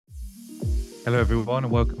Hello, everyone,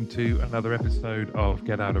 and welcome to another episode of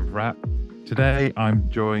Get Out of Rap. Today, I'm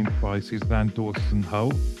joined by Suzanne Dawson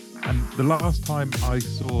Hull. And the last time I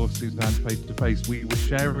saw Suzanne face to face, we were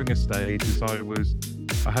sharing a stage as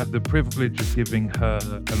I had the privilege of giving her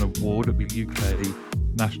an award at the UK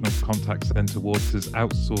National Contact Centre Awards as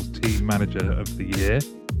Outsourced Team Manager of the Year.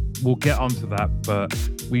 We'll get onto that, but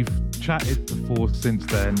we've chatted before since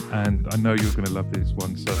then, and I know you're going to love this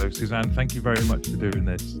one. So, Suzanne, thank you very much for doing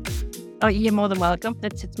this. Oh, you're more than welcome.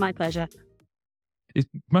 It's my pleasure. It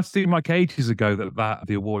must seem like ages ago that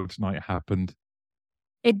the awards night happened.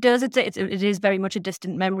 It does. It is very much a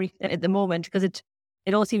distant memory at the moment because it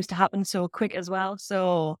all seems to happen so quick as well.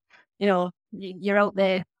 So, you're out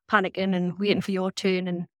there panicking and waiting for your turn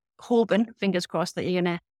and hoping, fingers crossed, that you're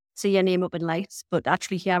going to see your name up in lights. But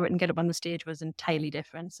actually hear it and get up on the stage was entirely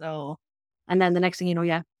different. So, and then the next thing you know,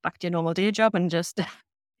 you're back to your normal day job and just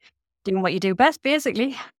doing what you do best,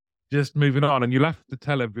 basically. Just moving on, and you'll have to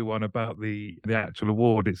tell everyone about the actual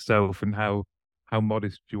award itself and how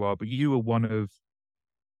modest you are. But you were one of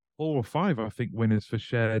 4 or 5, I think, winners for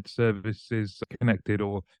Shared Services Connected,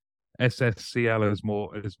 or SSCL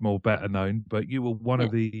as more better known. But you were one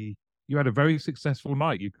of you had a very successful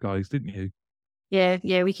night, you guys, didn't you?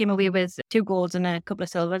 Yeah, we came away with 2 golds and a couple of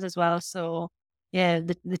silvers as well. So yeah,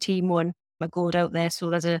 the team won a gold out there. So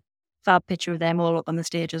there's a fab picture of them all up on the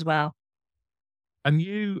stage as well. And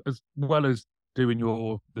you, as well as doing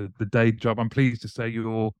the day job, I'm pleased to say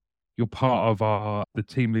you're part of the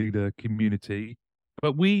team leader community.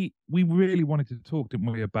 But we really wanted to talk, didn't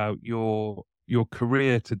we, about your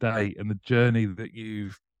career today and the journey that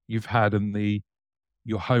you've had and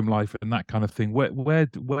your home life and that kind of thing.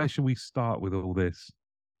 Where should we start with all this?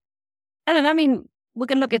 I don't know. I mean, we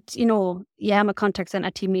can look at, I'm a contact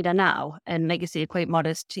center team leader now. And like I say, quite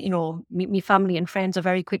modest. Me family and friends are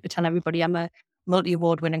very quick to tell everybody I'm a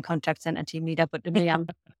multi-award winning contact center team leader. But to me, I'm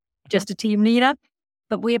just a team leader.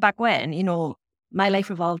 But way back when, my life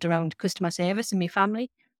revolved around customer service and my family,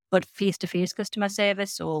 but face-to-face customer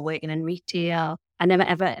service or working in retail. I never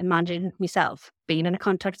ever imagined myself being in a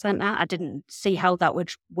contact center. I didn't see how that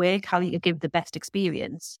would work, how you could give the best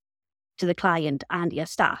experience to the client and your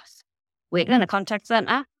staff working in a contact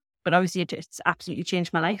center. But obviously it's absolutely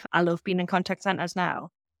changed my life. I love being in contact centers now.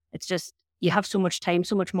 It's just, you have so much time,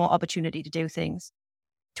 so much more opportunity to do things.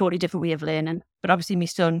 Totally different way of learning. But obviously my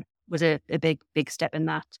son was a big step in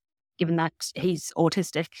that, given that he's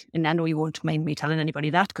autistic. And I know you won't mind me telling anybody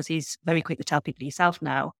that because he's very quick to tell people himself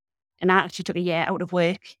now. And I actually took a year out of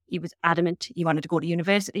work. He was adamant he wanted to go to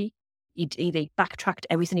university. He backtracked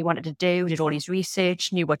everything he wanted to do, did all his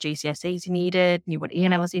research, knew what GCSEs he needed, knew what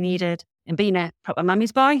A&Ls he needed. And being a proper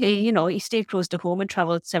mummy's boy, he stayed close to home and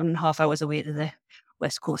travelled 7.5 hours away to the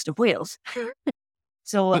west coast of Wales.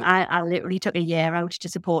 So I literally took a year out to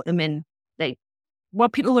support them in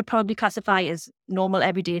what people would probably classify as normal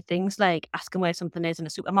everyday things, like asking where something is in a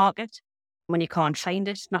supermarket when you can't find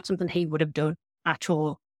it. Not something he would have done at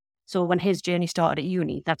all. So when his journey started at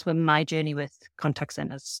uni, that's when my journey with contact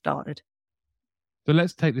centres started. So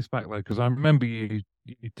let's take this back, though, because I remember you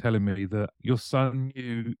telling me that your son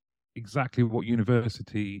knew exactly what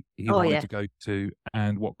university he wanted to go to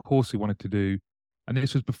and what course he wanted to do. And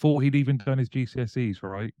this was before he'd even done his GCSEs,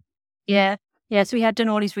 right? Yeah. So he had done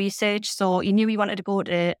all his research. So he knew he wanted to go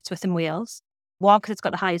to Swiss and Wales. One, because it's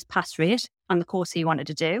got the highest pass rate on the course he wanted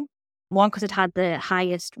to do. One, because it had the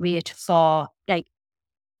highest rate for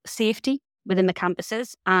safety within the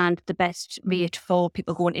campuses and the best rate for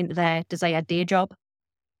people going into their desired day job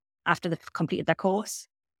after they've completed their course.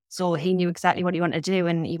 So he knew exactly what he wanted to do,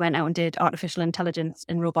 and he went out and did artificial intelligence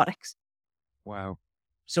and robotics. Wow.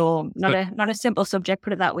 So not a simple subject,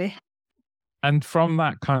 put it that way. And from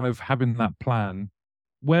that kind of having that plan,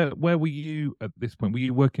 where were you at this point? Were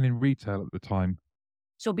you working in retail at the time?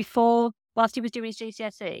 So whilst he was doing his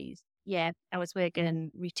GCSEs, I was working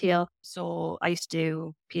in retail. So I used to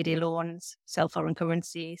do payday loans, sell foreign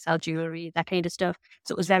currency, sell jewellery, that kind of stuff.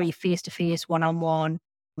 So it was very face-to-face, one-on-one,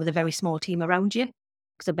 with a very small team around you.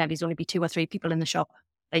 Because there maybe only be 2 or 3 people in the shop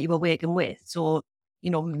that you were working with. So,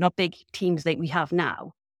 not big teams like we have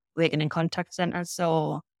now, working in contact centres.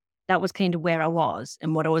 So that was kind of where I was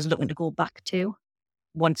and what I was looking to go back to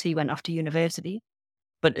once he went off to university.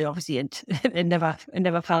 But obviously it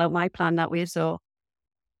never fell out my plan that way. So.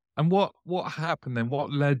 And what happened then?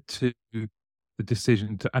 What led to the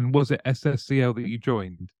decision and was it SSCL that you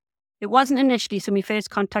joined? It wasn't initially. So my first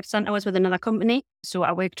contact centre was with another company. So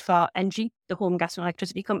I worked for ENGIE, the home gas and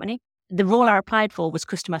electricity company. The role I applied for was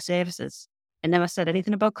customer services. I never said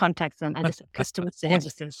anything about contact centre. I just said customer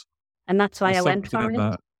services. And that's why I went for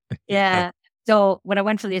it. Yeah. So when I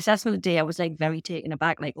went for the assessment day, I was like very taken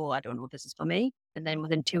aback, like, oh, I don't know if this is for me. And then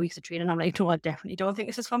within 2 weeks of training, I'm like, no, I definitely don't think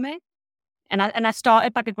this is for me. And I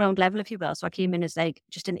started back at ground level, if you will. So I came in as like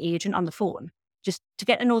just an agent on the phone, just to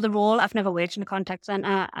get to know the role. I've never worked in a contact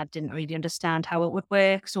center. I didn't really understand how it would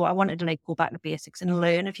work. So I wanted to like go back to basics and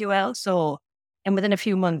learn, if you will. So, and within a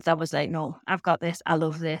few months, I was like, no, I've got this. I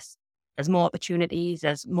love this. There's more opportunities.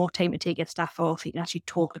 There's more time to take your staff off. You can actually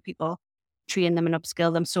talk to people, train them and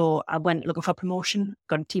upskill them. So I went looking for promotion,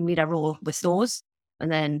 got a team leader role with those.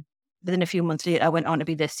 And then within a few months later, I went on to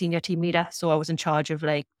be the senior team leader. So I was in charge of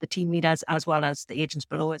like the team leaders as well as the agents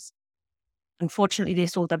below us. Unfortunately, they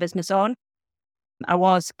sold their business on. I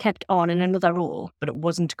was kept on in another role, but it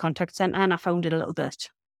wasn't a contact center, and I found it a little bit.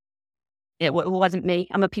 It wasn't me.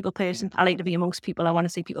 I'm a people person. I like to be amongst people. I want to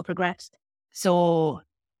see people progress. So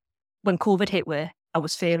when COVID hit, where I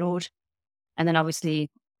was furloughed, and then obviously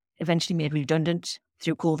eventually made redundant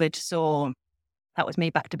through COVID. So that was me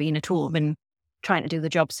back to being at home, and trying to do the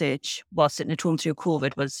job search while sitting at home through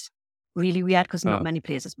COVID was really weird because not many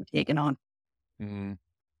places were taking on. Mm.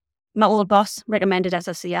 My old boss recommended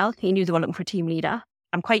SSCL. He knew they were looking for a team leader.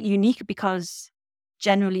 I'm quite unique because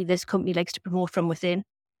generally this company likes to promote from within.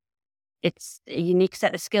 It's a unique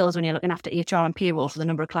set of skills when you're looking after HR and payroll for the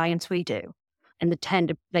number of clients we do. And they tend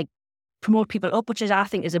to like promote people up, which is, I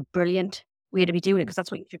think, is a brilliant way to be doing it, because that's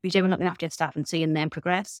what you should be doing, looking after your staff and seeing them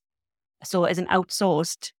progress. So as an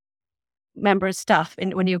outsourced member of staff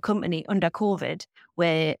in a new company under COVID,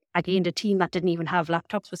 where I gained a team that didn't even have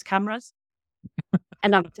laptops with cameras.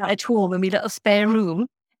 And I'm at home in my little spare room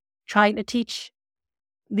trying to teach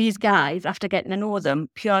these guys after getting to know them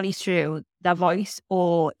purely through their voice,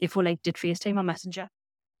 or if we like did FaceTime or Messenger.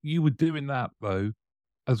 You were doing that though,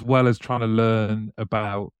 as well as trying to learn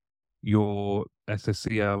about your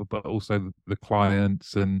SSCL, but also the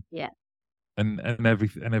clients and Yeah.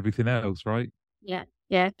 everything else, right? Yeah.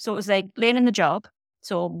 Yeah. So it was like learning the job.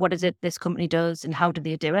 So what is it this company does and how do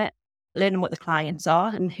they do it? Learning what the clients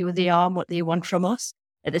are and who they are and what they want from us.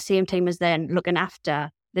 At the same time as then looking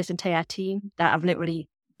after this entire team that I've literally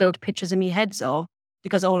built pictures in my heads of,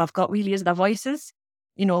 because all I've got really is their voices.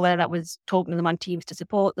 You know, whether that was talking to them on Teams to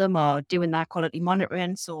support them or doing that quality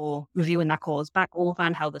monitoring, so reviewing their calls back over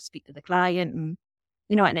and how they speak to the client. And,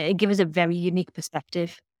 you know, and it gives us a very unique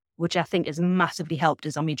perspective, which I think has massively helped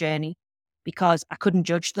us on my journey, because I couldn't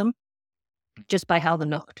judge them just by how they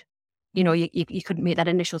looked. You know, you couldn't make that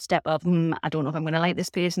initial step of, I don't know if I'm going to like this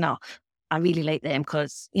person. No, I really like them,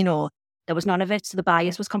 because, you know, there was none of it. So the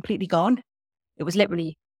bias was completely gone. It was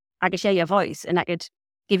literally, I could share your voice and I could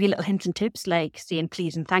give you little hints and tips like saying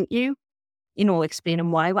please and thank you, you know,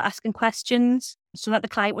 explaining why we're asking questions so that the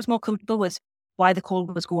client was more comfortable with why the call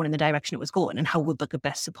was going in the direction it was going and how we could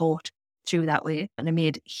best support through that way. And it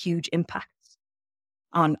made huge impacts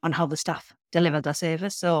on how the staff delivered their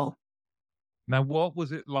service. So Now, what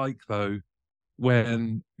was it like though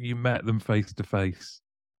when you met them face to face?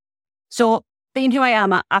 So being who I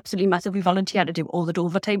am, I absolutely massively volunteered to do all the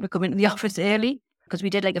overtime to come into the office early, because we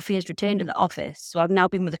did like a phased return to the office. So I've now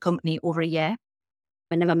been with the company over a year.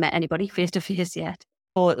 I never met anybody face to face yet.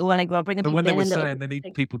 Or like we're bringing So people when they in were and saying they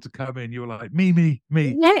need people to come in, you were like, me.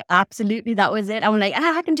 yeah, absolutely. That was it. I'm like,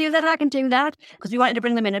 I can do that. I can do that. Because we wanted to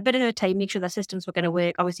bring them in a bit at a time, make sure their systems were going to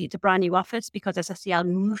work. Obviously, it's a brand new office because SSCL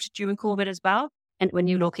moved during COVID as well into a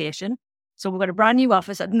new location. So we've got a brand new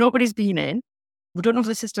office that nobody's been in. We don't know if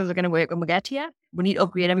the systems are going to work when we get here. We need to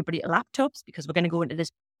upgrade everybody to laptops because we're going to go into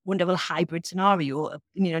this wonderful hybrid scenario of,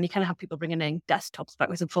 you know, and you kind of have people bringing in desktops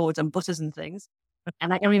backwards and forwards and buses and things.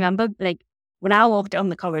 And I can remember, like, when I walked down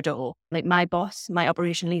the corridor, like my boss, my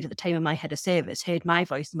operation lead at the time and my head of service heard my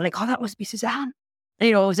voice and were like, oh, that must be Suzanne. And,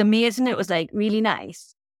 you know, it was amazing. It was like really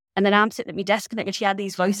nice. And then I'm sitting at my desk and I could hear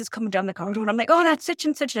these voices coming down the corridor and I'm like, oh, that's such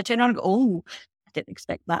and such. And I turn on and go, oh, I didn't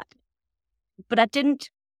expect that. But I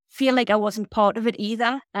didn't feel like I wasn't part of it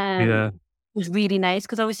either. Yeah. It was really nice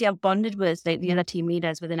because obviously I've bonded with like the other team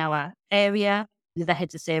leaders within our area, the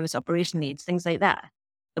heads of service, operation leads, things like that.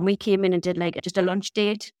 And we came in and did like just a lunch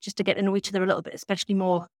date just to get to know each other a little bit, especially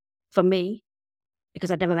more for me, because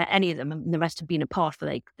I'd never met any of them and the rest had been apart for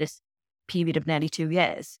like this period of nearly 2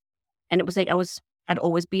 years. And it was like I'd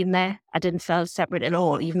always been there. I didn't feel separate at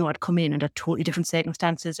all, even though I'd come in under totally different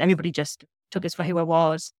circumstances. Everybody just took us for who I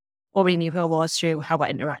was, already knew who I was through how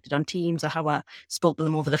I interacted on Teams or how I spoke to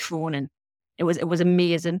them over the phone. And it was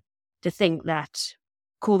amazing to think that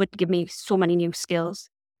COVID gave me so many new skills,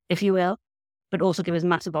 if you will, but also give us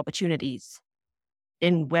massive opportunities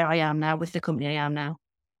in where I am now with the company I am now.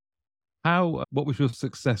 What was your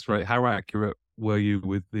success rate? How accurate were you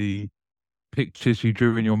with the pictures you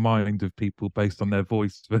drew in your mind of people based on their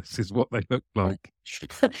voice versus what they look like?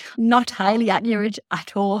 Not highly accurate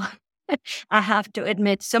at all. I have to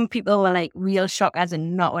admit, some people were like real shockers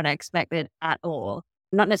and not what I expected at all.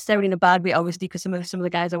 Not necessarily in a bad way, obviously, because some of the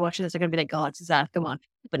guys are watching this are going to be like, God, Suzanne, come on.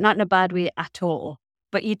 But not in a bad way at all.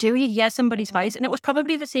 But you hear somebody's voice, and it was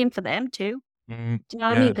probably the same for them too. Do you know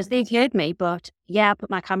what I mean? Because they heard me, but I put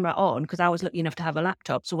my camera on because I was lucky enough to have a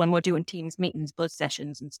laptop. So when we're doing Teams meetings, buzz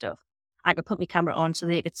sessions and stuff, I could put my camera on so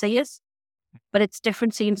they could see us. But it's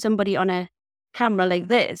different seeing somebody on a camera like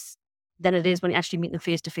this than it is when you actually meet them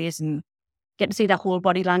face to face and get to see that whole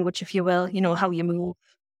body language, if you will, how you move,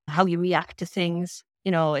 how you react to things.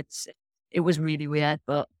 It was really weird,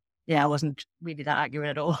 but I wasn't really that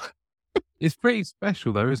accurate at all. It's pretty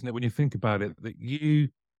special though, isn't it, when you think about it, that you,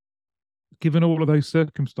 given all of those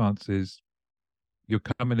circumstances, you're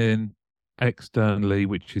coming in externally,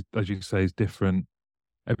 which is, as you say, is different.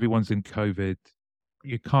 Everyone's in COVID.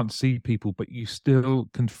 You can't see people, but you still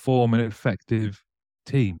can form an effective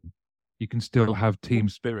team. You can still have team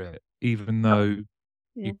spirit, even though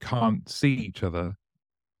you can't see each other.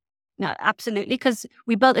 No, absolutely, because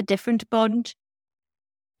we built a different bond.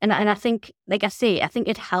 And I think, like I say, I think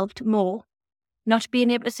it helped more not being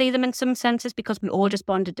able to see them in some senses because we all just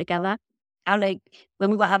bonded together. When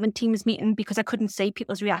we were having Teams meeting, because I couldn't see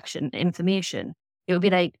people's reaction to information, it would be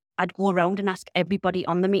like, I'd go around and ask everybody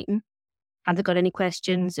on the meeting, have they got any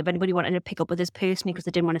questions? If anybody wanted to pick up with this person because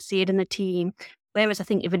they didn't want to see it in the team. Whereas I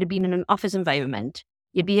think if it had been in an office environment,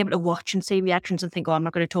 you'd be able to watch and see reactions and think, oh, I'm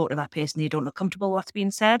not going to talk to that person. They don't look comfortable with what's being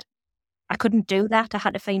said. I couldn't do that. I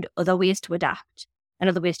had to find other ways to adapt and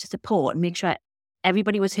other ways to support and make sure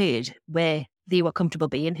everybody was heard where they were comfortable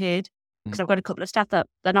being heard. Because I've got a couple of staff that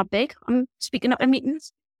they're not big on speaking up in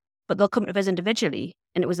meetings, but they'll come to us individually.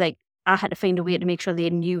 And it was like, I had to find a way to make sure they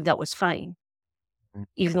knew that was fine,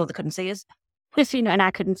 even though they couldn't see us. And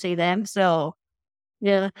I couldn't see them. So,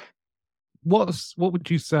 yeah. What would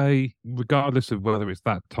you say, regardless of whether it's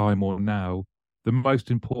that time or now, the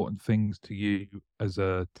most important things to you as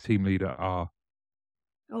a team leader are?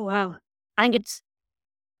 Oh, wow. I think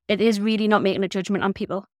it is really not making a judgment on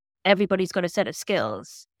people. Everybody's got a set of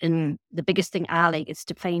skills. And the biggest thing I like is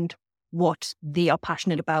to find what they are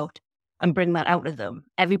passionate about and bring that out of them.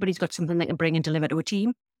 Everybody's got something they can bring and deliver to a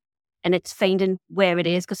team. And it's finding where it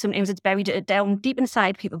is, because sometimes it's buried down deep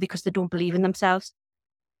inside people because they don't believe in themselves.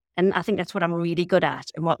 And I think that's what I'm really good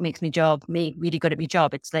at and what makes me really good at my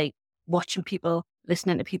job. It's like watching people,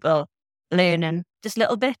 listening to people, learning just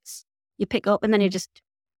little bits you pick up, and then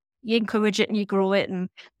you encourage it and you grow it. And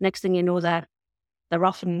next thing you know, they're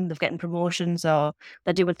off and they're getting promotions or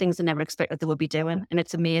they're doing things they never expected they would be doing. And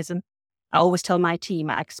it's amazing. I always tell my team,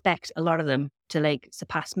 I expect a lot of them to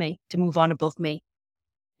surpass me, to move on above me.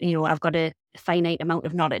 I've got a finite amount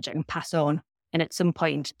of knowledge I can pass on. And at some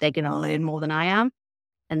point, they're going to learn more than I am.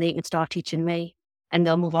 And they can start teaching me. And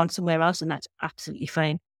they'll move on somewhere else. And that's absolutely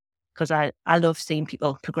fine. Because I love seeing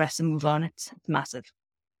people progress and move on. It's massive.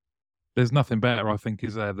 There's nothing better, I think,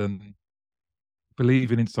 is there, than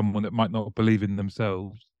believing in someone that might not believe in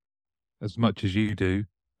themselves as much as you do.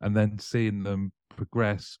 And then seeing them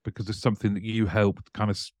progress because of something that you helped kind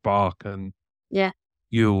of spark and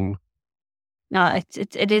fuel. No,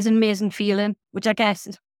 it is an amazing feeling, which I guess,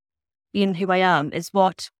 being who I am, is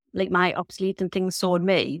what my obsolete and things saw in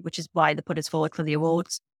me, which is why they put us forward for the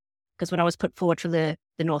awards. Because when I was put forward for the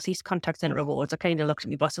Northeast Contact Centre Awards, I kind of looked at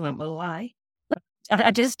my boss and went, well, why?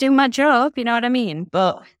 I just do my job, you know what I mean?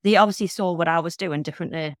 But they obviously saw what I was doing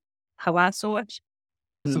different to how I saw it.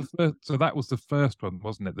 So that was the first one,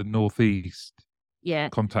 wasn't it? The Northeast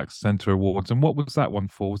Contact Centre Awards. And what was that one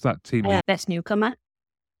for? Was that team? Best Newcomer.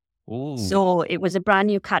 Ooh. So it was a brand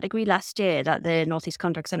new category last year that the Northeast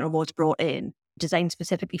Contact Centre Awards brought in, designed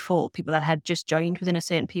specifically for people that had just joined within a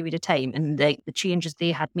certain period of time and the changes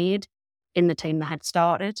they had made in the time they had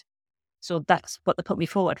started. So that's what they put me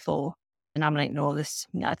forward for. And I'm like, no, it's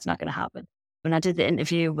not going to happen. When I did the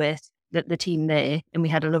interview with the team there, and we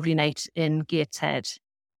had a lovely night in Gateshead,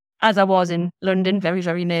 as I was in London, very,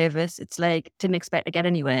 very nervous. It's like, didn't expect to get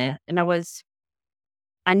anywhere. And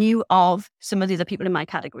I knew of some of the other people in my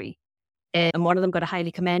category. And one of them got a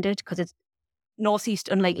highly commended because it's Northeast,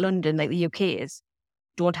 unlike London, like the UK's,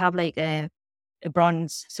 don't have a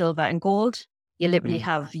bronze, silver and gold. You literally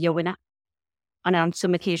have your winner. And on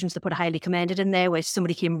some occasions, they put a highly commended in there where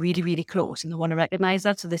somebody came really, really close and they want to recognise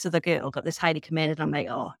that. So this other girl got this highly commended. And I'm like,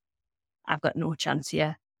 oh, I've got no chance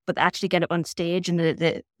here. But they actually get up on stage and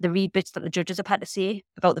the read bits that the judges have had to say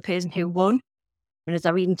about the person who won. And as I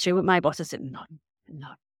reading through it, my boss is saying,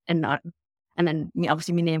 none. And then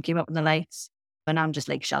obviously my name came up in the lights and I'm just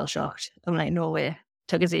shell-shocked. I'm like, no way.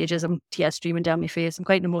 took us ages. I'm tears streaming down my face. I'm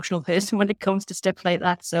quite an emotional person when it comes to stuff like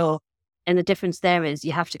that. So, and the difference there is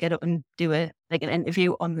you have to get up and do an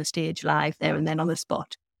interview on the stage live there and then on the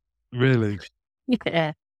spot. Really?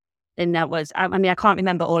 Yeah. And that was, I mean, I can't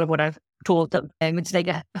remember all of what I've told them. It's like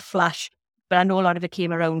a flash, but I know a lot of it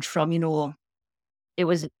came around from, it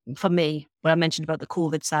was for me, when I mentioned about the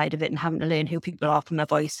COVID side of it and having to learn who people are from their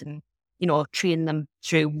voice and, train them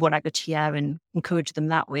through what I could hear and encourage them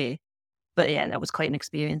that way. But yeah, that was quite an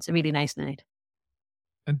experience, a really nice night.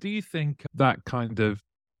 And do you think that kind of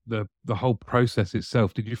the whole process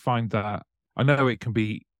itself, did you find that, I know it can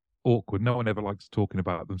be awkward, no one ever likes talking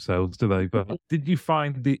about themselves, do they? But did you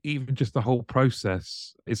find even just the whole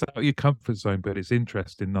process, it's out of your comfort zone, but it's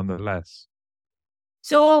interesting nonetheless?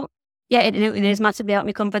 So yeah, it is massively out of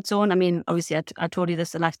my comfort zone. I mean, obviously I told you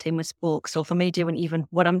this the last time we spoke. So for me, doing even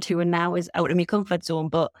what I'm doing now is out of my comfort zone.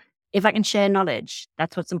 But if I can share knowledge,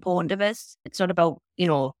 that's what's important to us. It's not about,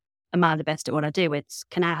 am I the best at what I do? It's,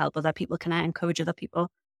 can I help other people? Can I encourage other people?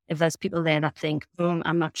 If there's people there that think,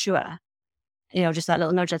 I'm not sure, just that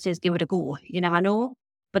little nudge that says, give it a go. You never know.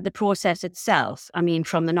 But the process itself, I mean,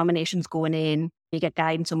 from the nominations going in, you get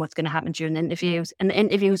guidance on what's going to happen during the interviews. And the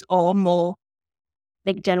interviews are more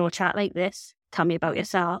like general chat like this. Tell me about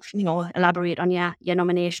yourself, elaborate on your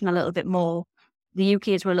nomination a little bit more. The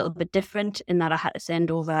UK's were a little bit different in that I had to send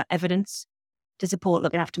over evidence to support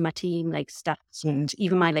looking after my team, like stats and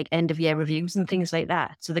even my end of year reviews and things like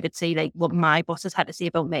that. So they could see what my bosses had to say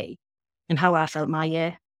about me and how I felt my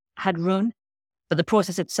year had run. But the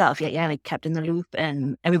process itself, kept in the loop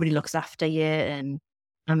and everybody looks after you. And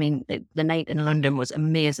I mean, the night in London was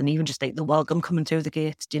amazing. Even just the welcome coming through the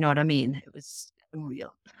gates. Do you know what I mean? It was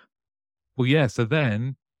unreal. Well, yeah. So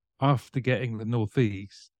then after getting the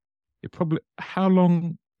Northeast, how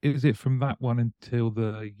long is it from that one until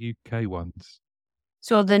the UK ones?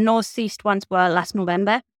 So the Northeast ones were last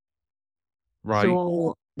November. Right.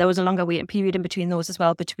 So there was a longer waiting period in between those as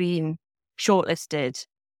well, between shortlisted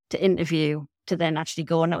to interview to then actually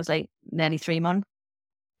go. And that was nearly 3 months.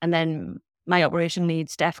 And then my operation lead,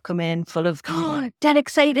 Steph, come in full of, dead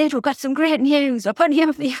excited. We've got some great news. We're putting you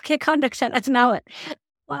up the UK Conduct Centre now.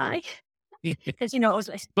 Why? Because, it was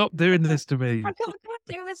like, stop doing this to me. I can't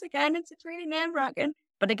do this again. It's really nerve-wracking.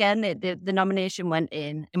 But again, the nomination went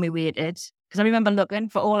in and we waited. Because I remember looking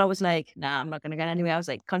for all, I was like, nah, I'm not going to get anywhere. I was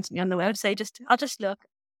constantly on the website, I'll just look.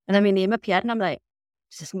 And then my name appeared and I'm like,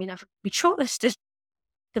 does this mean I've been shortlisted?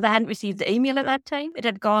 Because I hadn't received the email at that time. It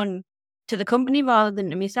had gone to the company rather than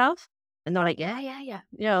to myself. And they're like, yeah,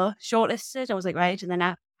 shortlisted. I was like, right. And then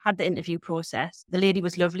I had the interview process. The lady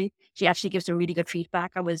was lovely. She actually gives some really good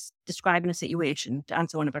feedback. I was describing a situation to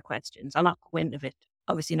answer one of her questions. I'll not go into it,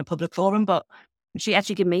 obviously, in a public forum, but she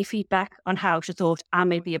actually gave me feedback on how she thought I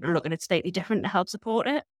may be able to look at it slightly different to help support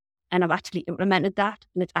it. And I've actually implemented that.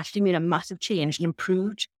 And it's actually made a massive change and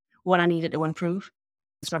improved what I needed to improve.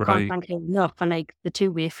 So I can't thank her enough for the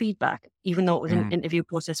two-way feedback, even though it was an interview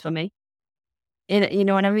process for me. You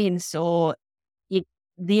know what I mean? So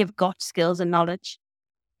they've got skills and knowledge.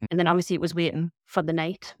 And then obviously it was waiting for the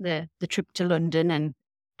night, the trip to London. And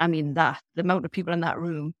I mean, the amount of people in that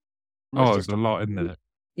room. There's a lot, isn't it?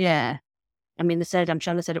 Yeah. I mean, I'm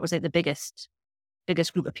sure they said it was the biggest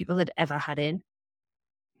group of people they'd ever had in.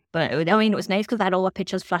 But I mean, it was nice because I had all the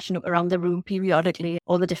pictures flashing up around the room periodically,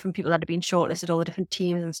 all the different people that had been shortlisted, all the different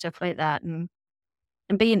teams and stuff like that. And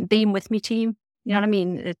being with me team, you know what I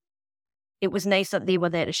mean? It was nice that they were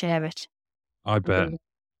there to share it. I bet.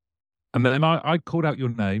 And then I called out your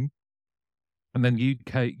name and then you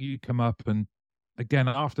come up and again,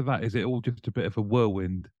 after that, is it all just a bit of a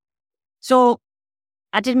whirlwind? So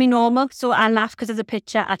I did me normal. So I laughed because there's a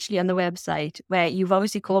picture actually on the website where you've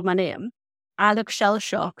obviously called my name. I look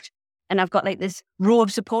shell-shocked and I've got this row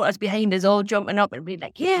of supporters behind us all jumping up and being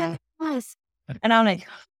like, yeah, yes. And I'm like,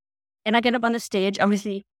 and I get up on the stage,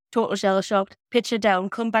 obviously total shell-shocked, picture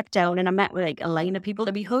down, come back down, and I met with a line of people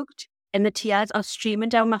to be hugged and the tears are streaming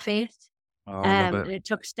down my face. It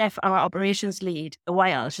took Steph, our operations lead, a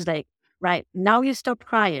while. She's like, right, now you stop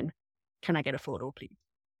crying. Can I get a photo, please?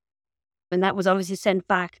 And that was obviously sent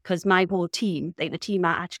back because my whole team, the team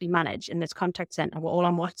I actually manage in this contact center, were all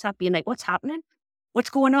on WhatsApp being like, what's happening? What's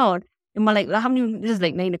going on? And we're like, this is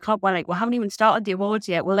 9 o'clock. We're like, we haven't even started the awards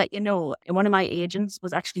yet. We'll let you know. And one of my agents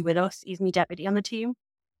was actually with us. He's my deputy on the team.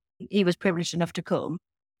 He was privileged enough to come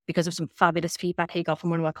because of some fabulous feedback he got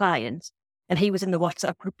from one of our clients. And he was in the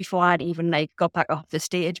WhatsApp group before I'd even got back off the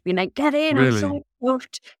stage, being like, get in, really? I'm so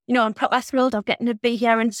moved. I'm proper thrilled of getting to be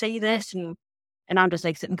here and see this. And I'm just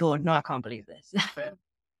sitting going, no, I can't believe this. And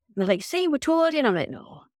they're like, see, we told you. And I'm like,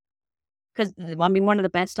 no. Because, one of the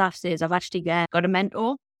best laughs is I've actually got a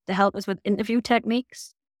mentor to help us with interview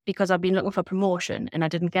techniques because I've been looking for promotion and I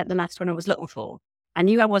didn't get the last one I was looking for. I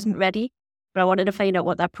knew I wasn't ready, but I wanted to find out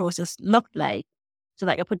what that process looked like so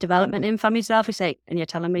that I could put development in for myself. He's like, and you're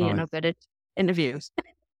telling me you're not good at interviews.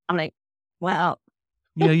 I'm like, well.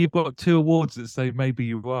 Yeah, you've got 2 awards that say maybe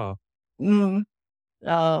you are.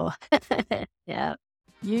 Oh, yeah.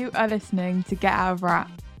 You are listening to Get Out of Rap.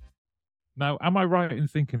 Now, am I right in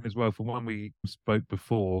thinking as well, from when we spoke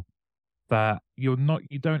before, that you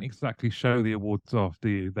don't exactly show the awards off, do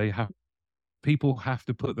you? People have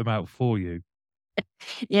to put them out for you.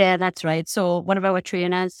 Yeah, that's right. So one of our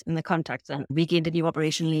trainers in the contact center, we gained a new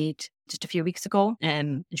operation lead just a few weeks ago.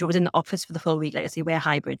 And she was in the office for the full week. Like I say, we're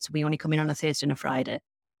hybrid, so we only come in on a Thursday and a Friday.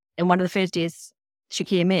 And one of the first days she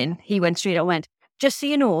came in, he went straight and went, just so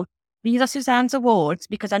you know, these are Suzanne's awards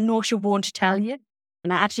because I know she won't tell you.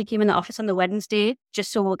 And I actually came in the office on the Wednesday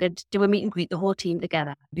just so we could do a meet and greet the whole team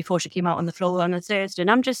together before she came out on the floor on a Thursday. And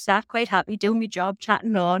I'm just sat quite happy doing my job,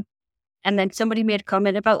 chatting on. And then somebody made a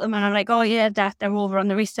comment about them and I'm like, oh yeah, they're over on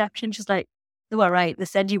the reception. She's like, they were right. They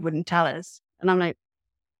said you wouldn't tell us. And I'm like,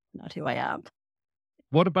 not who I am.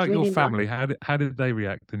 What about your family? How did they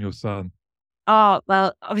react, and your son? Oh,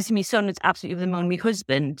 well, obviously my son is absolutely over the moon. My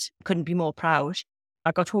husband couldn't be more proud.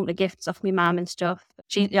 I got all the gifts off my mum and stuff.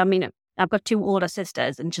 I've got 2 older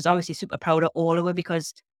sisters and she's obviously super proud of all of her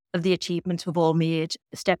because of the achievements we've all made,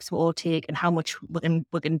 the steps we all take and how much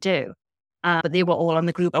we can do. But they were all on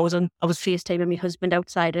the group. I was FaceTiming my husband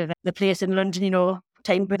outside of the place in London,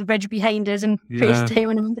 time with the bridge behind us and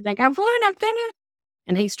FaceTiming him like, I'm finished.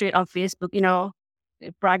 And he's straight on Facebook,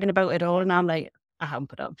 bragging about it all. And I'm like, I haven't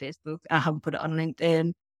put it on Facebook. I haven't put it on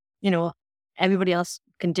LinkedIn. Everybody else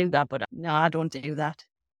can do that, but no, I don't do that.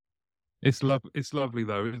 It's lovely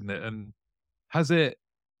though, isn't it? And has it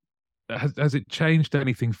changed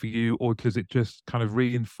anything for you, or does it just kind of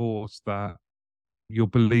reinforce that your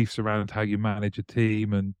beliefs around how you manage a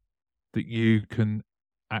team and that you can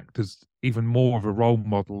act as even more of a role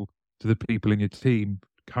model to the people in your team,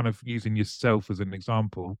 kind of using yourself as an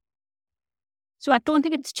example? So I don't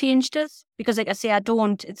think it's changed us because, like I say,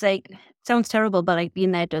 it's like, it sounds terrible, but like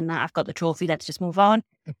being there, done that, I've got the trophy, let's just move on.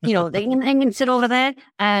 They can sit over there.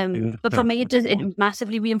 But for me, it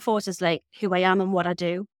massively reinforces like who I am and what I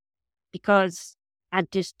do because I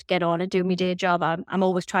just get on and do my day job. I'm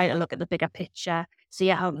always trying to look at the bigger picture, see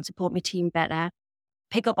how I can support my team better,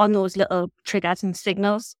 pick up on those little triggers and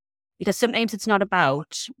signals because sometimes it's not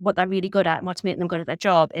about what they're really good at and what's making them good at their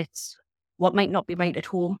job. It's what might not be right at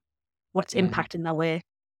home. What's impacting their way.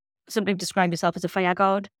 Somebody described myself as a fire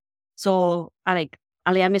guard. So I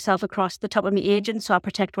lay myself across the top of my agents so I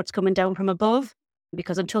protect what's coming down from above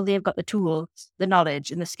because until they've got the tools, the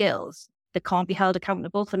knowledge and the skills, they can't be held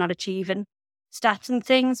accountable for not achieving stats and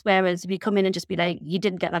things. Whereas if you come in and just be like, you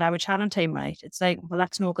didn't get that average handling time right. It's like, well,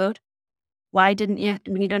 that's no good. Why didn't you?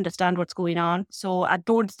 We need to understand what's going on. So I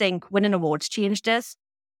don't think winning awards changed us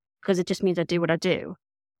because it just means I do what I do.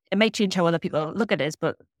 It might change how other people look at it,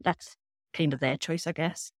 but that's kind of their choice, I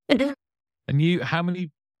guess. And how many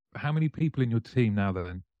people in your team now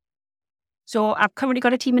then? So I've currently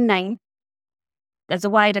got a team of 9. There's a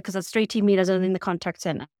wider, because there's 3 team leaders in the contact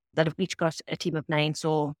centre that have each got a team of 9.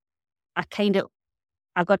 So I've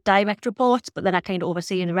got direct reports, but then I kind of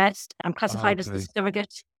oversee the rest. I'm classified as the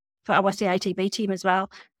surrogate for our CITB team as well,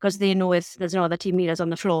 because they know if there's no other team leaders on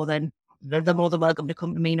the floor, then they're more than welcome to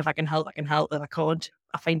come to me. And if I can help, I can help. If I can't,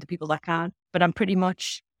 I find the people that can. But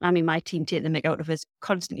my team take the mick out of us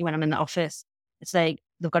constantly when I'm in the office. It's like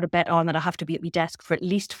they've got a bet on that I have to be at my desk for at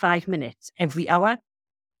least 5 minutes every hour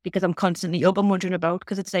because I'm constantly up and wondering about,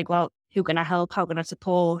 because it's like, well, who can I help? How can I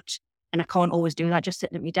support? And I can't always do that just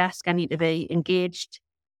sitting at my desk. I need to be engaged.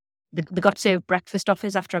 They got served breakfast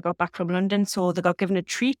offers after I got back from London. So they got given a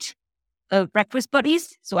treat of breakfast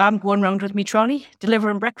buddies. So I'm going around with me trolley,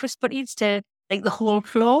 delivering breakfast buddies to like the whole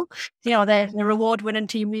floor. They're award-winning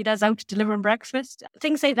team leaders out delivering breakfast.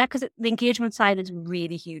 Things like that, because the engagement side is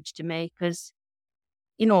really huge to me because,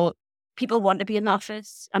 people want to be in the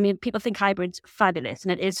office. I mean, people think hybrid's fabulous,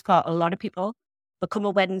 and it is for a lot of people. But come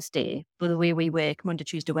a Wednesday, by the way we work, Monday,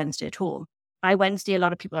 Tuesday, Wednesday at home, by Wednesday, a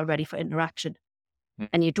lot of people are ready for interaction.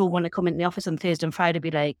 And you don't want to come in the office on Thursday and Friday,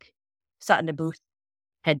 be like, sat in the booth,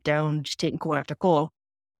 head down, just taking call after call.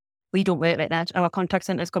 We don't work like that. Our contact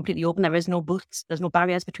centre is completely open. There is no booths. There's no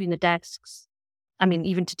barriers between the desks. I mean,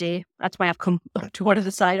 even today, that's why I've come to one of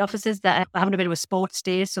the side offices that are having a bit of a sports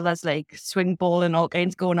day. So there's like swing ball and all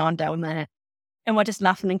kinds going on down there. And we're just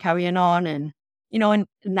laughing and carrying on. And, and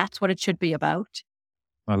that's what it should be about.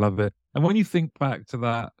 I love it. And when you think back to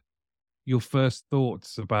that, your first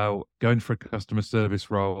thoughts about going for a customer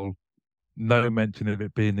service role, no mention of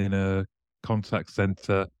it being in a contact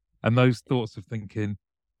center, and those thoughts of thinking,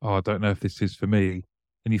 oh, I don't know if this is for me.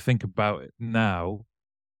 And you think about it now,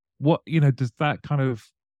 what, does that kind of,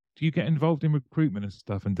 do you get involved in recruitment and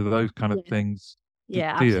stuff? And do those kind of Yeah. things,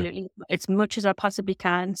 Yeah, do you? absolutely. As much as I possibly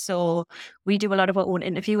can. So we do a lot of our own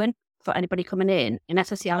interviewing for anybody coming in. In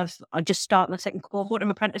SSCL, I just started my second cohort of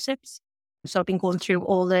apprenticeships. So I've been going through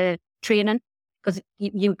all the training because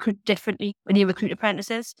you recruit differently when you recruit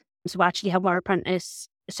apprentices. So we actually have our apprentice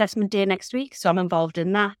assessment day next week. So I'm involved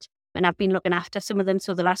in that. And I've been looking after some of them.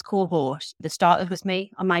 So the last cohort, they started with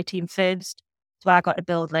me on my team first. So I got to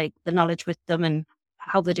build like the knowledge with them and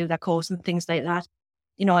how they do their course and things like that.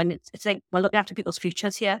 And it's like, we're looking after people's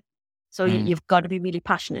futures here. So you've got to be really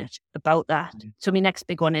passionate about that. So my next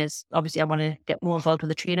big one is, obviously, I want to get more involved with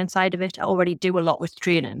the training side of it. I already do a lot with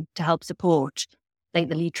training to help support like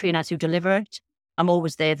the lead trainers who deliver it. I'm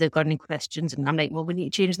always there if they've got any questions. And I'm like, well, we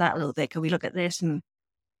need to change that a little bit. Can we look at this? And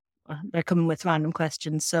they're coming with random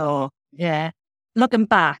questions. So, yeah. Looking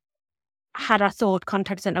back, had I thought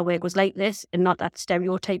contact centre work was like this and not that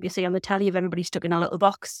stereotype you see on the telly of everybody stuck in a little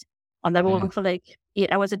box on their own for like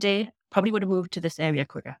 8 hours a day, probably would have moved to this area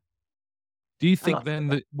quicker. Do you think then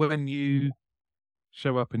that when you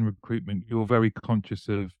show up in recruitment, you're very conscious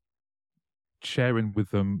of sharing with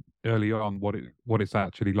them early on what it's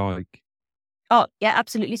actually like? Oh, yeah,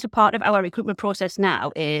 absolutely. So part of our recruitment process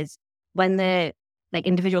now is when the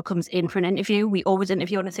individual comes in for an interview, we always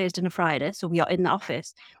interview on a Thursday and a Friday. So we are in the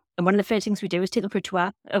office. And one of the first things we do is take them for a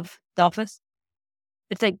tour of the office.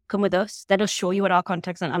 If they come with us, that'll show you what our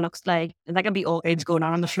contact center looks like. And that can be all kids going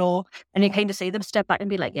on the floor. And you kind of see them step back and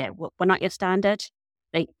be like, yeah, we're not your standard.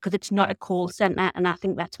 Because it's not a call center. And I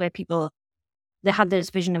think that's where they have this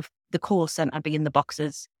vision of the call center being the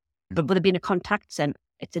boxes. But with it being a contact center,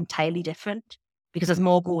 it's entirely different. Because as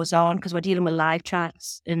more goes on, because we're dealing with live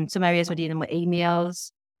chats. In some areas, we're dealing with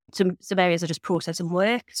emails. Some areas are just processing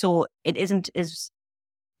work. So it isn't as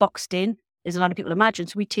boxed in as a lot of people imagine.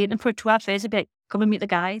 So we take them for a tour first, a bit, come and meet the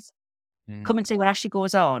guys, come and see what actually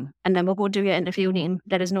goes on. And then we'll go do your interview and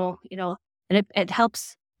let us know, and it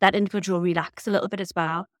helps that individual relax a little bit as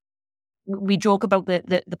well. We joke about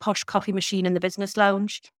the posh coffee machine in the business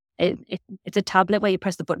lounge. It's a tablet where you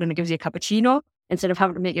press the button and it gives you a cappuccino instead of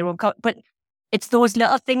having to make your own coffee. But it's those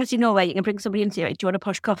little things, where you can bring somebody in and say, right, do you want a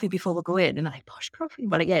posh coffee before we go in? And I'm like, posh coffee?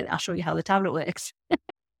 Well, again, I'll show you how the tablet works.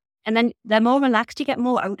 And then they're more relaxed. You get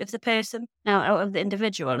more out of the person, now out of the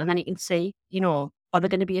individual. And then you can see, are they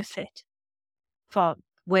going to be a fit for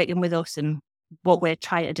working with us and what we're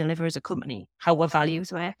trying to deliver as a company, how our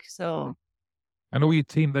values work. So. And all your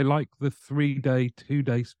team, they like the 3-day,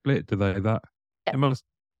 2-day split, do they? It must,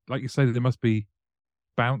 like you say, they must be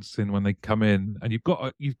bouncing when they come in. And you've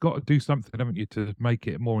got to do something, haven't you, to make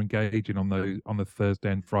it more engaging on the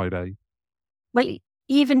Thursday and Friday. Well,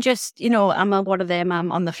 even just, I'm one of them,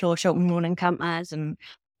 I'm on the floor shouting running campers and,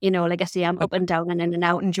 like I say, I'm up and down and in and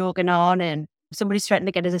out and joking on and somebody's threatening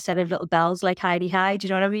to get us a set of little bells like Heidi High, do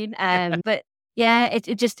you know what I mean? But yeah, it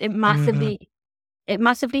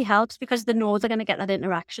massively helps because they know they're going to get that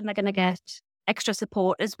interaction. They're going to get extra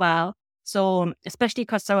support as well. So especially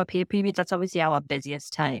because our pay periods, that's obviously our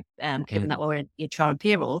busiest time, given that we're in HR and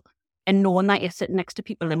payroll, and knowing that you're sitting next to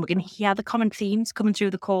people and we can hear the common themes coming through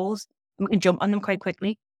the calls. We can jump on them quite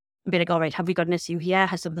quickly and be like, all right, have we got an issue here?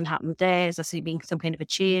 Has something happened there? Is there been some kind of a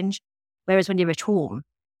change? Whereas when you're at home,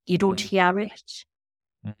 you don't hear it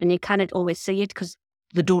and you cannot always see it because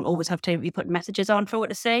they don't always have time to be putting messages on for what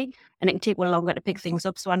to say. And it can take one longer to pick things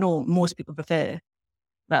up. So I know most people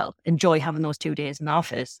enjoy having those 2 days in the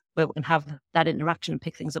office where we can have that interaction and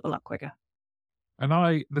pick things up a lot quicker.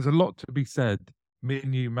 And there's a lot to be said. Me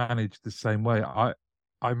and you manage the same way. I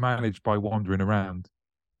managed by wandering around.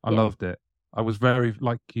 I loved it. I was very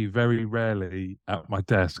rarely at my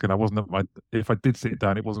desk, and I wasn't if I did sit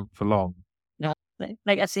down, it wasn't for long. No,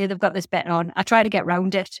 like I say, they've got this bet on. I try to get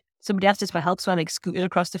round it. Somebody asked us for help, so I scooted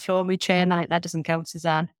across the floor and we chair, and that doesn't count,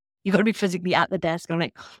 Suzanne. You've got to be physically at the desk. I'm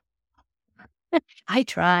like, I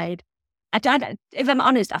tried. If I'm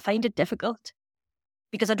honest, I find it difficult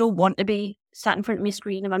because I don't want to be sat in front of my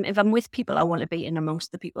screen. If I'm with people, I want to be in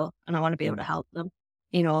amongst the people and I want to be able to help them.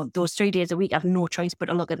 Those 3 days a week, I have no choice but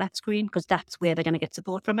to look at that screen because that's where they're going to get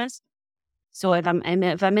support from us. So if I'm in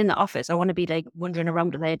the office, I want to be wandering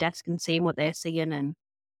around to their desk and seeing what they're seeing. And,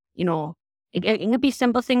 it can be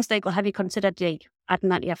simple things like, well, have you considered adding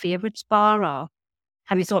that to your favourites bar, or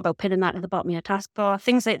have you thought about pinning that at the bottom of your taskbar?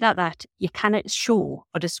 Things like that you cannot show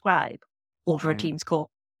or describe over a Teams call.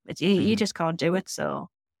 You just can't do it. So.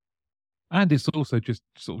 And it's also just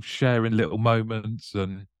sort of sharing little moments,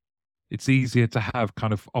 and it's easier to have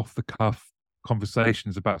kind of off the cuff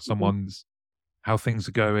conversations about someone's how things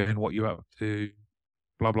are going, what you're up to,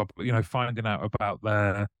 blah, blah, blah, finding out about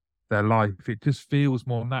their life. It just feels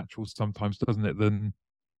more natural sometimes, doesn't it, than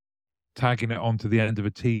tagging it onto the end of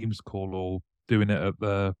a Teams call or doing it at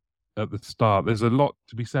the start. There's a lot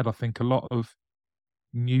to be said. I think a lot of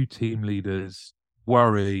new team leaders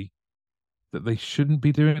worry that they shouldn't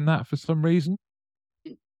be doing that for some reason.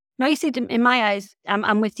 No, you see, in my eyes,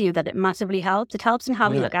 I'm with you that it massively helps. It helps in how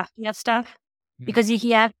we look after your staff. Because you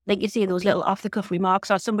hear, like you see, those little off-the-cuff remarks,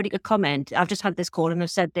 or somebody could comment, I've just had this call and I've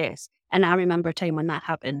said this, and I remember a time when that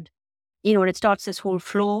happened. And it starts this whole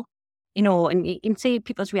flow, and you can see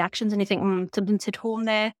people's reactions and you think, something's hit home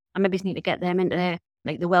there. I maybe need to get them into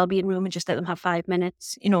the well-being room and just let them have 5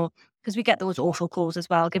 minutes, because we get those awful calls as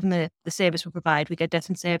well. Given the service we provide, we get death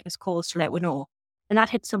and service calls to let we know. And that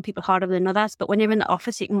hits some people harder than others. But when you're in the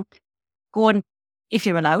office, you can go and, if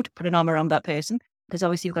you're allowed, put an arm around that person, because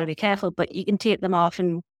obviously you've got to be careful, but you can take them off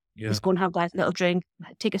and just go and have that little drink,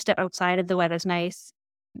 take a step outside if the weather's nice.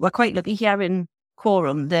 We're quite lucky here in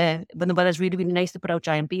Quorum, when the weather's really, really nice, to put out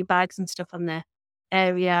giant bee bags and stuff on the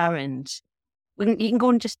area, and you can go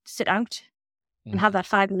and just sit out and have that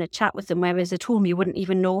 5-minute chat with them, whereas at home you wouldn't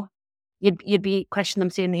even know. You'd be questioning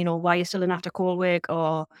them saying, why you're still in after call work,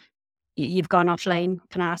 or you've gone offline,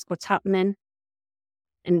 can I ask what's happening?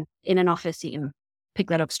 And in an office, you can pick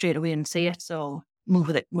that up straight away and see it, so move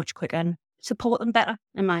with it much quicker and support them better,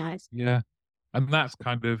 in my eyes. Yeah. And that's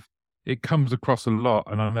it comes across a lot.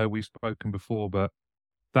 And I know we've spoken before, but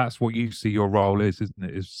that's what you see your role is, isn't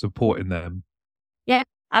it? Is supporting them. Yeah,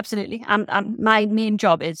 absolutely. My main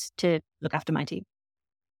job is to look after my team.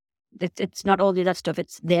 It's not all the other stuff.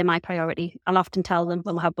 They're my priority. I'll often tell them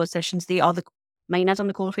when we have buzz sessions, they are the miners on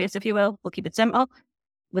the coal face, if you will. We'll keep it simple.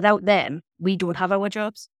 Without them, we don't have our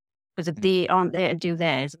jobs. Because if they aren't there to do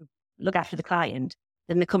theirs, look after the client,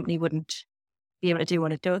 then the company wouldn't be able to do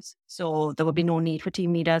what it does. So there would be no need for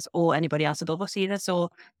team leaders or anybody else above us either. So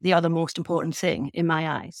they are the most important thing, in my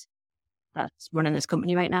eyes, that's running this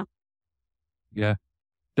company right now. Yeah,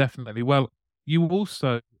 definitely. Well, you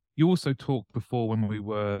also talked before, when we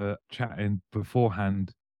were chatting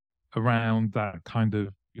beforehand, around that kind of,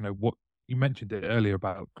 what you mentioned it earlier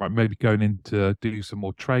about maybe going in to do some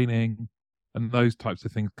more training and those types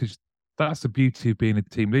of things, because that's the beauty of being a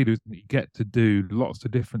team leader, isn't it? You get to do lots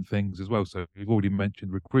of different things as well. So you've already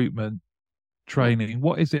mentioned recruitment, training.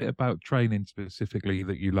 What is it about training specifically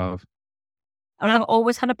that you love? And I've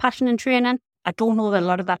always had a passion in training. I don't know that a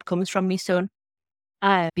lot of that comes from my son,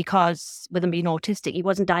 because with him being autistic, he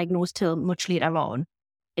wasn't diagnosed till much later on.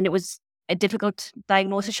 And it was a difficult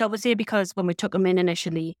diagnosis, shall we say, because when we took him in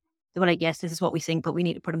initially, they were like, yes, this is what we think, but we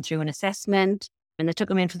need to put him through an assessment. And they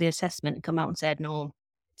took him in for the assessment and come out and said, no,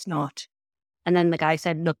 it's not. And then the guy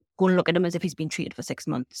said, look, go and look at him as if he's been treated for 6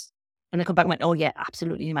 months. And they come back and went, oh yeah,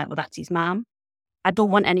 absolutely. You might, well, that's his mum. I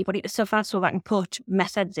don't want anybody to suffer, so I can put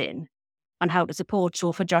methods in on how to support.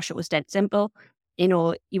 So for Josh, it was dead simple. He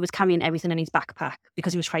was carrying everything in his backpack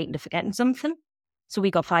because he was frightened of forgetting something. So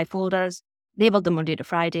we got 5 folders, labelled them Monday to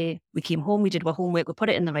Friday. We came home, we did our homework, we put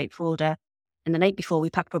it in the right folder. And the night before,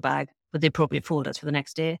 we packed our bag with the appropriate folders for the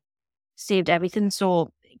next day. Saved everything.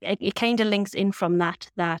 So it kind of links in from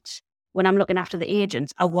that when I'm looking after the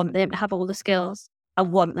agents, I want them to have all the skills. I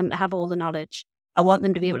want them to have all the knowledge. I want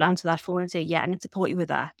them to be able to answer that phone and say, yeah, I can support you with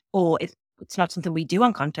that. Or if it's not something we do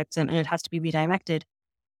on contact center and it has to be redirected,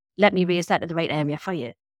 let me raise that to the right area for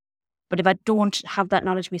you. But if I don't have that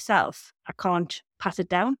knowledge myself, I can't pass it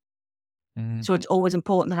down. So it's always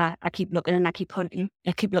important that I keep looking and I keep hunting.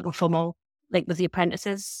 I keep looking for more. Like with the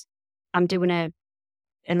apprentices, I'm doing a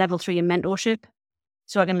level 3 in mentorship,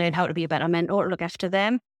 so I can learn how to be a better mentor, to look after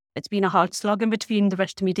them. It's been a hard slog in between the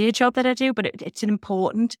rest of my day job that I do, but it's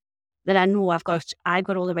important that I know I've got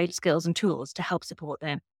all the right skills and tools to help support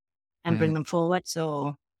them and bring them forward.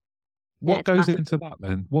 So what goes into that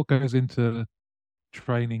then? What goes into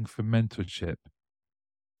training for mentorship?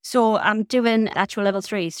 So I'm doing actual level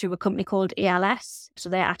 3s through a company called ALS. So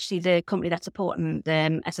they're actually the company that's supporting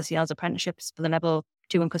the SSCL's apprenticeships for the level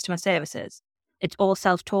 2 in customer services. It's all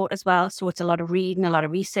self-taught as well. So it's a lot of reading, a lot of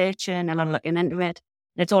researching, a lot of looking into it.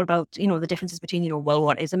 And it's all about, the differences between,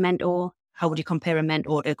 what is a mentor? How would you compare a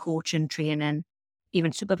mentor to coaching, training,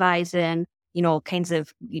 even supervising, kinds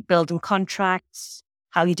of building contracts,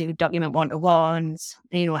 how you do document one-to-ones,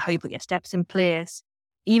 how you put your steps in place.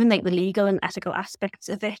 Even like the legal and ethical aspects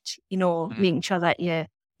of it, making sure that you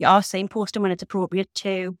are signposting when it's appropriate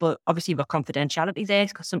too, but obviously you've got confidentiality there,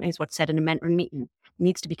 because sometimes what's said in a mentoring meeting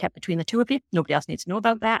needs to be kept between the two of you. Nobody else needs to know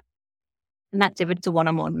about that. And that's if it's a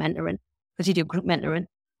one-on-one mentoring, because you do group mentoring.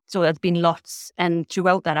 So there's been lots. And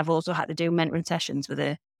throughout that, I've also had to do mentoring sessions with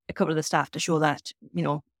a couple of the staff to show that,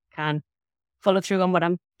 can follow through on what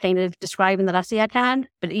I'm kind of describing that I say I can,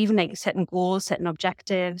 but even like setting goals, setting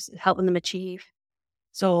objectives, helping them achieve.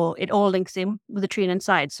 So it all links in with the training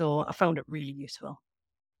side. So I found it really useful.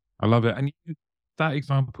 I love it. And that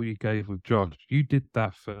example you gave with Josh, you did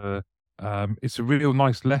that for, it's a real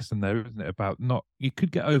nice lesson there, isn't it? About not, you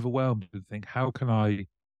could get overwhelmed and think, how can I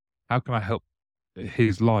help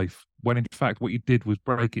his life? When in fact, what you did was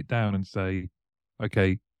break it down and say,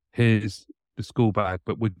 okay, here's the school bag,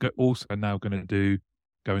 but we're also now going to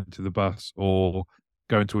go into the bus or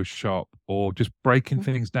go into a shop, or just breaking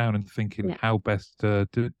things down and thinking how best to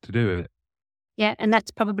do it. Yeah. And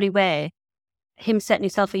that's probably where him setting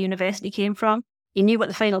himself a university came from. He knew what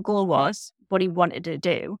the final goal was, what he wanted to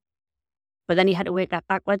do, but then he had to work that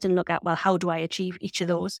backwards and look at, well, how do I achieve each of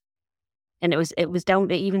those? And it was down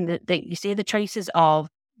to even you say the choices of,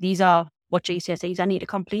 these are what GCSEs I need to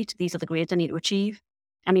complete, these are the grades I need to achieve.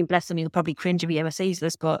 I mean, bless him, he'll probably cringe if he ever sees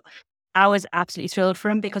this, but I was absolutely thrilled for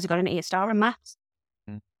him because he got an A-star in maths.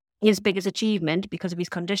 His biggest achievement, because of his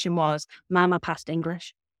condition, was Mama passed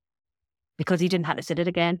English, because he didn't have to sit it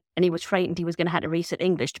again, and he was frightened he was going to have to resit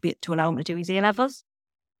English to allow him to do his A-levels.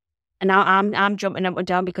 And now I'm jumping up and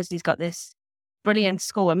down because he's got this brilliant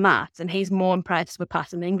score in maths, and he's more impressed with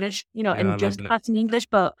passing English, and just passing English.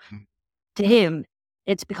 But to him,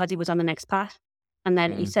 it's because he was on the next path, and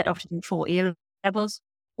then he set off to do 4 A-levels,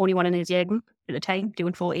 only one in his year group at the time,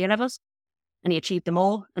 doing 4 A-levels, and he achieved them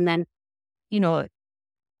all. And then,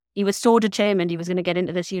 he was so determined he was going to get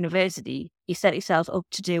into this university, he set himself up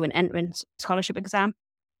to do an entrance scholarship exam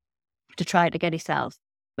to try to get himself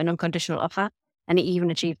an unconditional offer. And he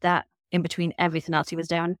even achieved that in between everything else he was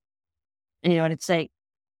doing. And, and it's like,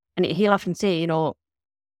 and he'll often say,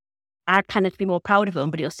 I'd kind of be more proud of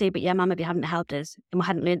him, but he'll say, but yeah, Mum, if you hadn't helped us and we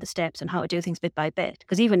hadn't learned the steps and how to do things bit by bit.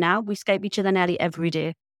 Because even now, we Skype each other nearly every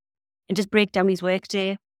day and just break down his work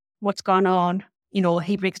day, what's gone on.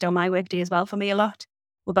 He breaks down my work day as well for me a lot.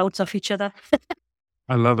 We bounce off each other.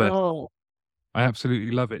 I love it. Oh. I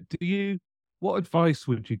absolutely love it. What advice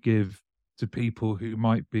would you give to people who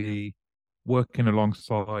might be working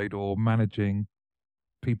alongside or managing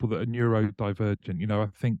people that are neurodivergent? I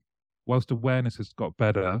think whilst awareness has got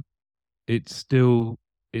better, it's still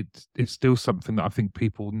something that I think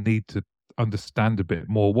people need to understand a bit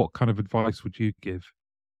more. What kind of advice would you give?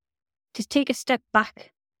 Just take a step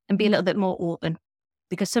back and be a little bit more open,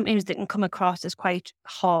 because sometimes they can come across as quite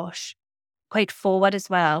harsh, quite forward as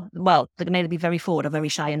well. Well, they can either be very forward or very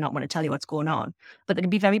shy and not want to tell you what's going on, but they can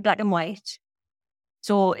be very black and white.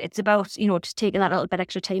 So it's about, just taking that little bit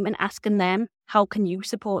extra time and asking them, how can you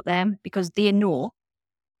support them? Because they know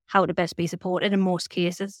how to best be supported in most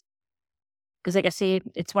cases. Because like I say,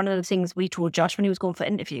 it's one of the things we told Josh when he was going for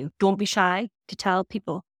interview. Don't be shy to tell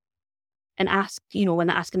people and ask, when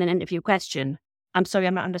they're asking an interview question, I'm sorry,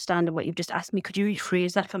 I'm not understanding what you've just asked me. Could you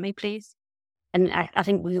rephrase that for me, please? And I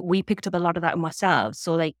think we picked up a lot of that in ourselves.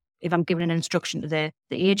 So like, if I'm giving an instruction to the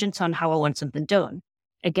agents on how I want something done,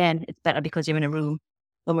 again, it's better because you're in a room.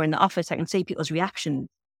 When we're in the office, I can see people's reactions.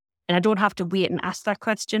 And I don't have to wait and ask that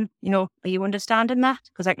question. Are you understanding that?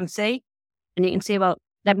 Because I can see. And you can say, well,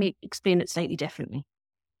 let me explain it slightly differently.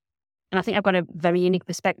 And I think I've got a very unique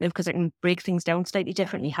perspective because I can break things down slightly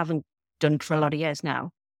differently, having done it for a lot of years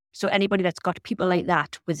now. So anybody that's got people like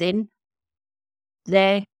that within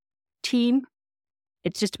their team,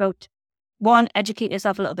 it's just about, 1, educate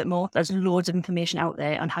yourself a little bit more. There's loads of information out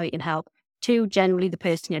there on how you can help. 2, generally the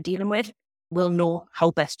person you're dealing with will know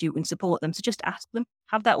how best you can support them. So just ask them,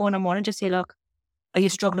 have that one-on-one and just say, look, are you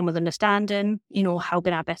struggling with understanding? How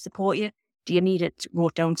can I best support you? Do you need it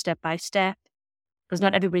wrote down step by step? Because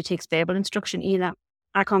not everybody takes verbal instruction either.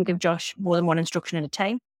 I can't give Josh more than one instruction at a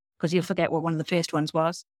time because he'll forget what one of the first ones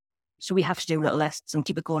was. So we have to do little lists and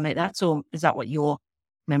keep it going like that. So is that what your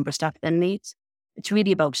member of staff then needs? It's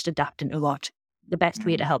really about just adapting to what the best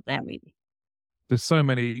way to help them, really. There's so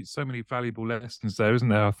many valuable lessons there, isn't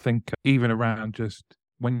there? I think even around just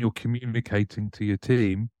when you're communicating to your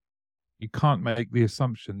team, you can't make the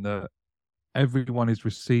assumption that everyone is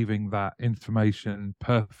receiving that information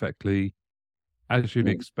perfectly as you'd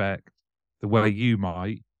expect, the way you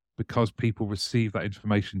might, because people receive that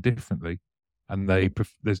information differently. And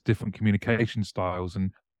there's different communication styles,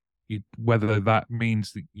 and whether that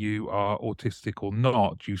means that you are autistic or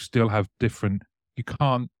not, you still have different. You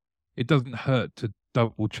can't. It doesn't hurt to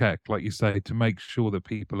double check, like you say, to make sure that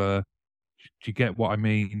people are. Do you get what I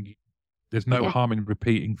mean? There's no harm in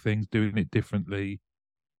repeating things, doing it differently.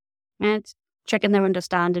 And checking their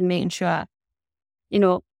understanding, making sure,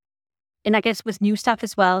 and I guess with new staff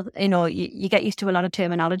as well, you get used to a lot of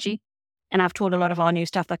terminology. And I've told a lot of our new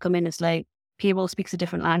staff that come in, it's like, payroll speaks a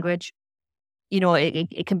different language.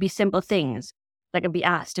 it can be simple things that can be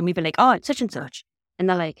asked, and we'd be like, oh, it's such and such. And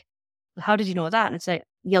they're like, well, how did you know that? And it's like,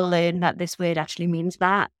 you'll learn that this word actually means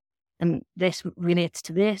that, and this relates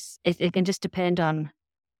to this. It can just depend on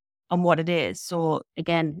what it is. So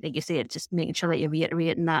again, like you say, it's just making sure that you're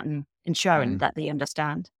reiterating that and ensuring that they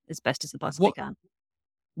understand as best as they possibly can.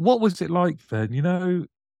 What was it like then?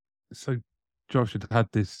 So Josh had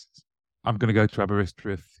this, I'm going to go to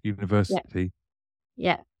Aberystwyth University.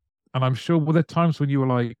 Yeah. And I'm sure, were there times when you were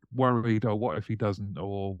like worried, oh, what if he doesn't?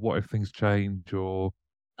 Or what if things change? Or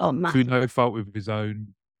through no fault of his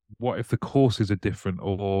own, what if the courses are different?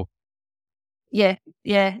 Or Yeah.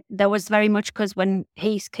 There was very much, because when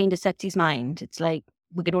he kind of sets his mind, it's like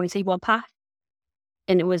we could only see one path.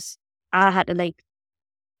 And I had to like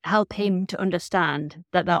help him to understand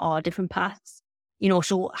that there are different paths.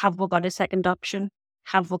 So have we got a second option?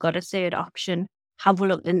 Have we got a third option? Have we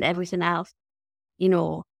looked into everything else?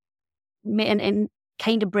 And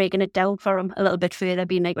kind of breaking it down for him a little bit further,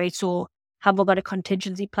 being like, right, so have we got a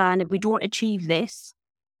contingency plan if we don't achieve this?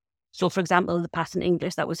 So, for example, the passing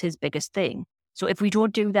English, that was his biggest thing. So if we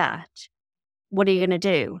don't do that, what are you going to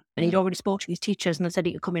do? And he'd already spoke to his teachers, and they said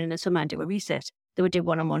he could come in the summer and do a reset. They would do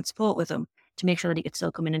one-on-one support with him to make sure that he could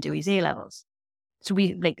still come in and do his A-levels. So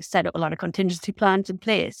we set up a lot of contingency plans in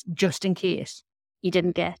place just in case he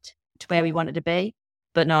didn't get to where he wanted to be.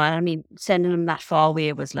 But no, I mean, sending him that far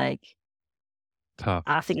away was like tough.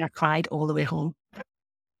 I think I cried all the way home.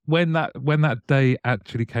 When that day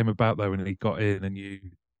actually came about though, and he got in,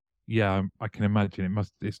 and I can imagine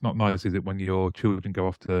it's not nice, is it, when your children go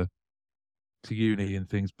off to uni and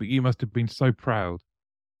things, but you must have been so proud.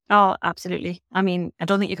 Oh, absolutely. I mean, I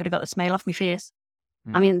don't think you could have got the smile off my face.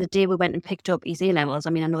 I mean, the day we went and picked up his A-levels, I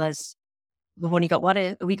mean, I know we've only got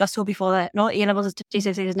a week or so before that. No, A-levels is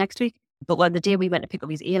GCSE is next week. But the day we went to pick up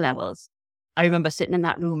his A-levels, I remember sitting in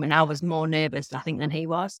that room and I was more nervous, I think, than he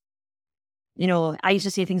was. I used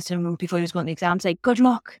to say things to him before he was going to the exam, say, good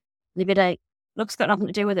luck. And he'd be like, look's got nothing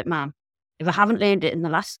to do with it, ma'am. If I haven't learned it in the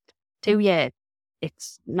last 2 years,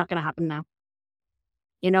 it's not going to happen now.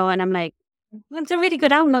 And I'm like, well, it's a really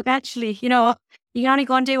good outlook, actually. You can only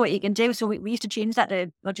go and do what you can do. So we used to change that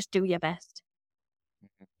to, well, just do your best.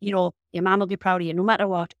 Your mum will be proud of you no matter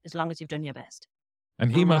what, as long as you've done your best.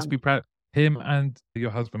 And he must be proud. Him and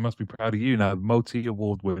your husband must be proud of you now,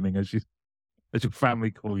 multi-award winning, as your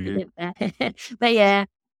family call you. But yeah,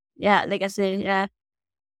 like I say, yeah.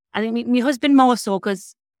 I think my husband more so,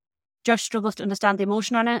 because Josh struggles to understand the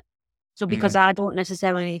emotion on it. So because I don't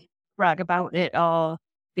necessarily brag about it or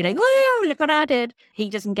be like, oh, look what I did, he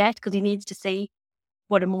doesn't get, because he needs to see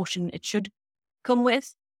what emotion it should come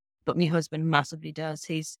with. But my husband massively does.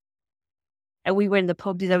 We were in the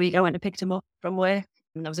pub the other week. I went to pick him up from work,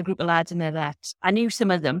 and there was a group of lads in there that I knew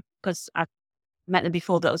some of them because I met them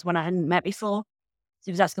before. That was one I hadn't met before. So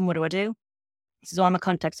he was asking, what do I do? He says, oh, I'm a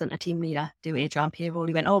contact centre team leader, do HR and payroll.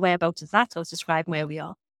 He went, oh, whereabouts is that? So I was describing where we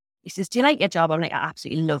are. He says, do you like your job? I'm like, I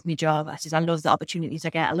absolutely love my job. I says, I love the opportunities I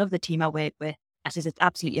get. I love the team I work with. I says, it's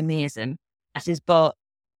absolutely amazing. I says,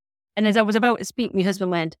 and as I was about to speak, my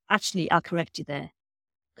husband went, actually, I'll correct you there,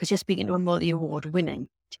 because you're speaking to a multi-award winning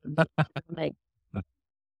team. I'm like,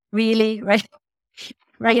 really? Right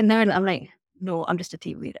in there? And I'm like, no, I'm just a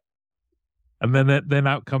team leader. And then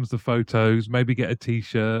out comes the photos, maybe get a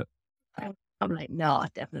T-shirt. I'm like, no,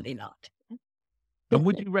 definitely not. And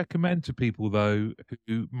would you recommend to people, though,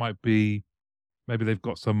 who might be, maybe they've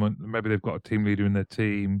got a team leader in their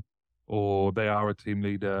team, or they are a team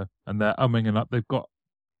leader and they're umming and up, they've got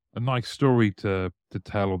a nice story to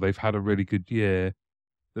tell, or they've had a really good year,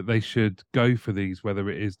 that they should go for these,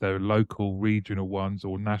 whether it is their local, regional ones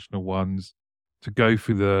or national ones, to go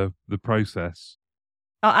through the process?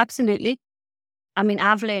 Oh, absolutely. I mean,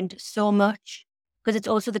 I've learned so much, because it's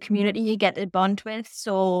also the community you get to bond with.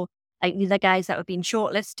 So like the guys that have been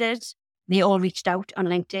shortlisted, they all reached out on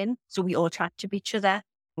LinkedIn. So we all chat to each other.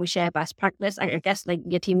 We share best practice. I guess like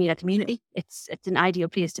your team leader community, it's an ideal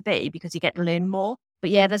place to be, because you get to learn more.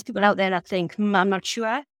 But yeah, there's people out there that think, I'm not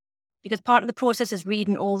sure, because part of the process is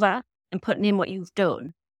reading over and putting in what you've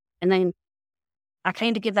done. And then I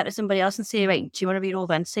kind of give that to somebody else and say, right, do you want to read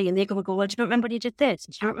over and see? And they go, well, do you remember when you did this?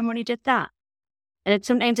 Do you remember when you did that? And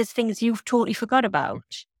sometimes it's things you've totally forgot about.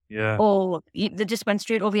 Yeah. Or they just went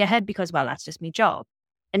straight over your head because, well, that's just my job.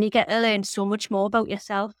 And you get to learn so much more about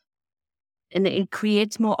yourself, and it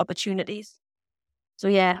creates more opportunities. So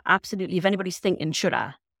yeah, absolutely. If anybody's thinking, should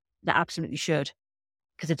I? They absolutely should,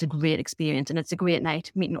 because it's a great experience and it's a great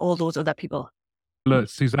night meeting all those other people. Look,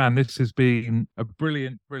 Suzanne, this has been a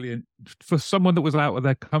brilliant, for someone that was out of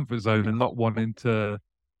their comfort zone and not wanting to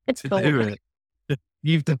It's cool. do it.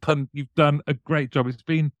 You've done a great job. It's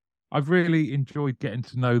been I've really enjoyed getting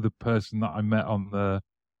to know the person that I met on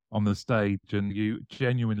the stage, and you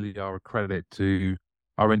genuinely are a credit to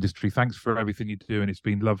our industry. Thanks for everything you do, and it's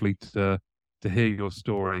been lovely to hear your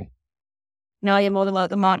story. No, you're more than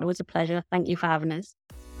welcome, Martin. It was a pleasure. Thank you for having us.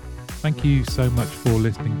 Thank you so much for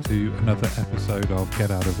listening to another episode of Get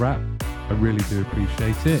Out of Rap. I really do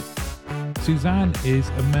appreciate it. Suzanne is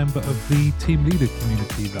a member of the team leader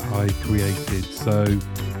community that I created. So,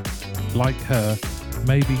 like her,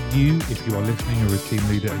 maybe you, if you are listening, are a team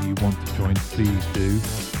leader and you want to join, please do.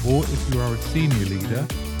 Or if you are a senior leader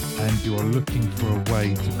and you are looking for a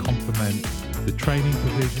way to complement the training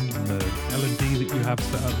provisions and the L&D that you have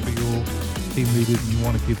set up for your team leaders, and you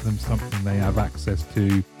want to give them something they have access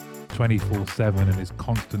to 24/7 and is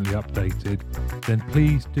constantly updated, then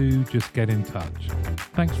please do just get in touch.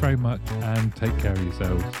 Thanks very much and take care of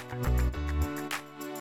yourselves.